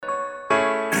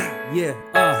Yeah.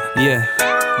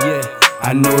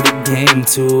 I know the game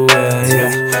too well,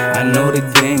 yeah. I know the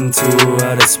game too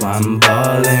well, that's why I'm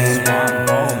ballin'.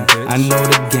 I know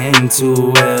the game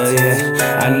too well,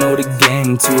 yeah. I know the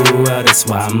game too well, that's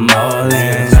why I'm all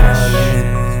in.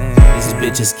 These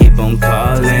bitches keep on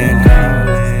calling.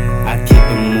 I keep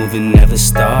it moving, never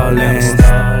stalling.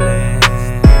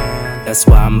 That's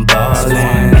why I'm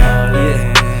ballin'.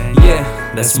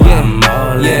 Yeah, that's why I'm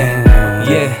all in.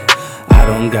 Yeah, I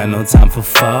don't got no time for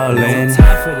falling.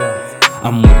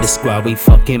 I'm with the squad, we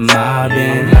fucking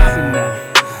mobbing.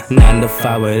 9 to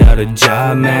 5 without a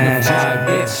job, man.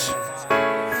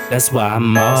 That's why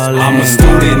I'm all in. I'm a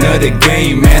student of the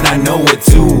game, man, I know it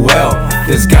too well.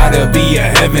 There's gotta be a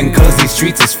heaven, cause these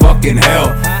streets is fucking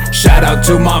hell. Shout out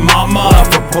to my mama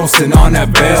for posting on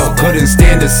that bell. Couldn't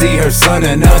stand to see her son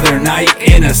another night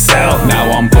in a cell. Now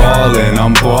I'm ballin',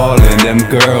 them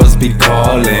girls be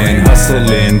calling.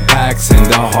 Hustling, packs in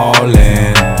the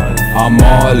haulin'. I'm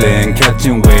all in,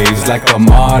 catching waves like a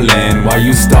marlin. Why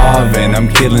you starving? I'm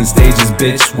killing stages,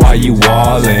 bitch. Why you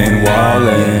wallin'?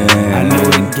 I know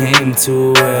the game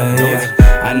too well, yeah.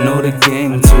 I know the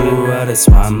game too well, that's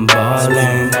why I'm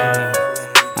ballin'.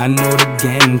 I know the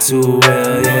game too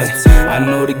well, yeah. I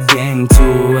know the game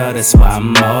too well, that's why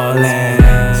I'm all in.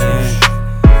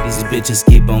 These bitches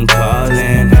keep on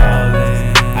calling.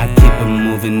 I keep it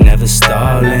moving, never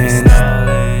stalling.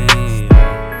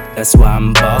 That's why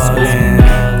I'm ballin'.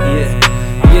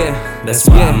 Yeah, that's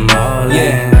why I'm all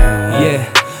in. Yeah,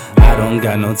 I don't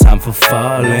got no time for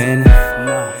falling.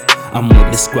 I'm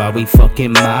with the squad, we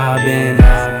fucking mobbing.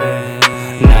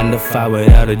 9 to 5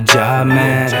 without a job,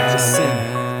 man.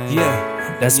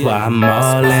 That's why I'm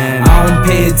all in. I don't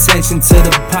pay attention to the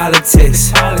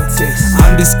politics.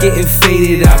 I'm just getting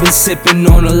faded, I've been sipping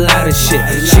on a lot of shit.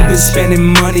 She been spending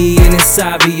money and it's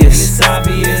obvious.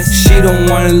 She don't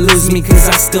wanna lose me cause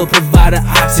I still provide her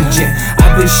oxygen.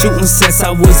 I've been shooting since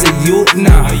I was a youth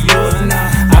now.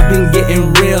 I've been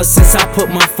getting real since I put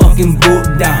my fucking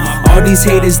boot down. All these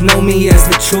haters know me as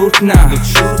the truth now.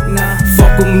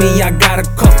 Fuck with me, I got a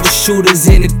couple shooters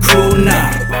in the crew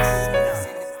now.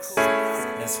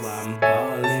 That's why I'm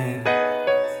ballin'.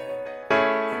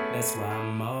 That's why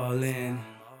I'm all in.